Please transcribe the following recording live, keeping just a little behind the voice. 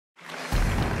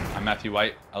I'm Matthew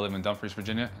White. I live in Dumfries,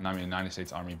 Virginia, and I'm a United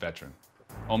States Army veteran.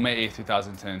 On May 8,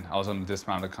 2010, I was on the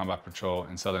dismounted combat patrol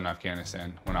in southern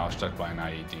Afghanistan when I was struck by an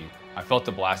IED. I felt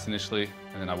the blast initially,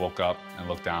 and then I woke up and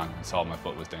looked down and saw my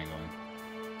foot was dangling.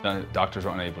 The doctors were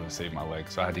unable to save my leg,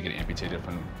 so I had to get amputated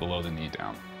from below the knee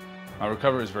down. My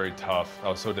recovery was very tough. I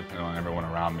was so dependent on everyone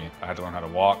around me. I had to learn how to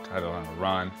walk, I had to learn how to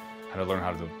run, I had to learn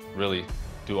how to really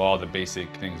do all the basic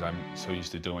things I'm so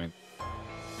used to doing.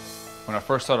 When I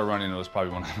first started running, it was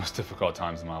probably one of the most difficult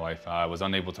times in my life. I was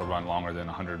unable to run longer than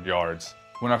 100 yards.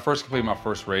 When I first completed my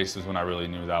first race is when I really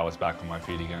knew that I was back on my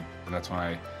feet again. And that's when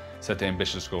I set the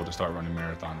ambitious goal to start running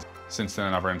marathons. Since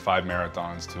then, I've ran 5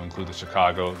 marathons to include the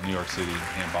Chicago, New York City,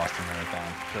 and Boston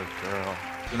Marathon. Good girl.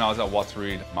 When I was at Walter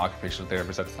Reed, my occupational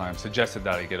therapist at the time suggested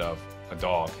that I get a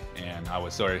dog, and I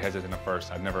was very hesitant at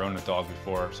first. I'd never owned a dog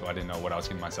before, so I didn't know what I was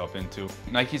getting myself into.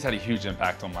 Nike's had a huge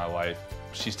impact on my life.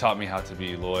 She's taught me how to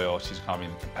be loyal. She's taught me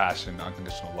compassion,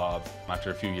 unconditional love.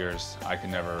 After a few years, I could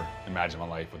never imagine my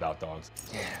life without dogs.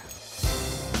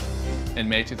 Yeah. In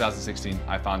May 2016,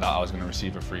 I found out I was going to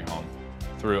receive a free home.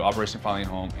 Through Operation Finally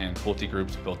Home and Amputee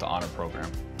Group's Built to Honor program.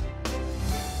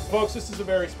 Folks, this is a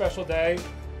very special day.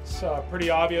 It's pretty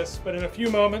obvious, but in a few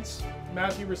moments,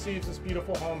 Matthew receives this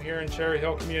beautiful home here in Cherry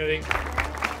Hill community.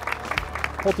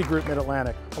 Amputee Group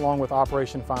Mid-Atlantic, along with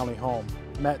Operation Finally Home,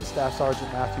 met Staff Sergeant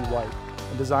Matthew White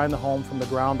and designed the home from the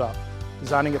ground up,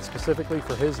 designing it specifically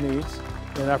for his needs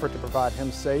in an effort to provide him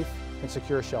safe and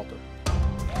secure shelter.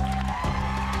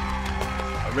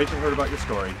 Rachel heard about your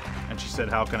story, and she said,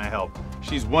 how can I help?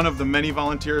 She's one of the many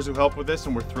volunteers who help with this,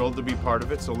 and we're thrilled to be part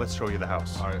of it, so let's show you the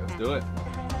house. All right, let's do it.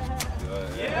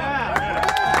 Yeah!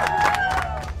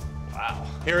 Wow.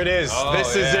 Here it is. Oh,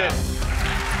 this is yeah. it.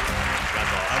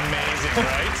 Amazing,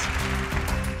 right?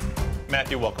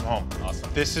 Matthew, welcome home. Awesome.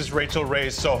 This is Rachael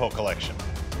Ray's Soho collection.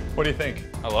 What do you think?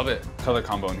 I love it. Color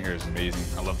combo in here is amazing.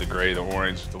 I love the gray, the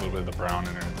orange, a little bit of the brown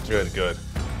in there. It's really good.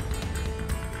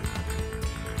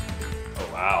 Oh,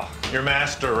 wow. Your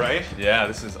master, right? Yeah,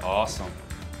 this is awesome.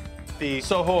 The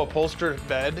Soho upholstered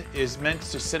bed is meant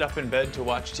to sit up in bed to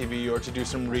watch TV or to do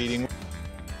some reading.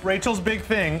 Rachel's big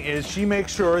thing is she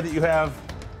makes sure that you have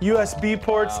USB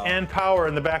ports and power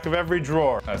in the back of every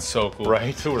drawer. That's so cool.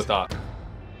 Right? Who would have thought?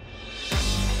 This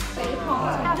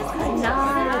is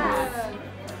nice.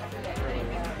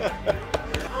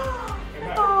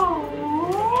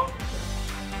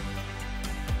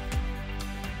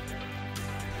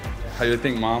 How you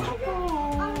think, Mom?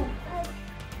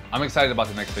 I'm excited about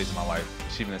the next phase of my life.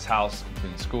 Achieving this house,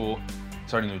 completing school,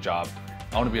 starting a new job.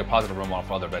 I want to be a positive role model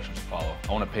for other veterans to follow.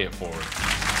 I want to pay it forward.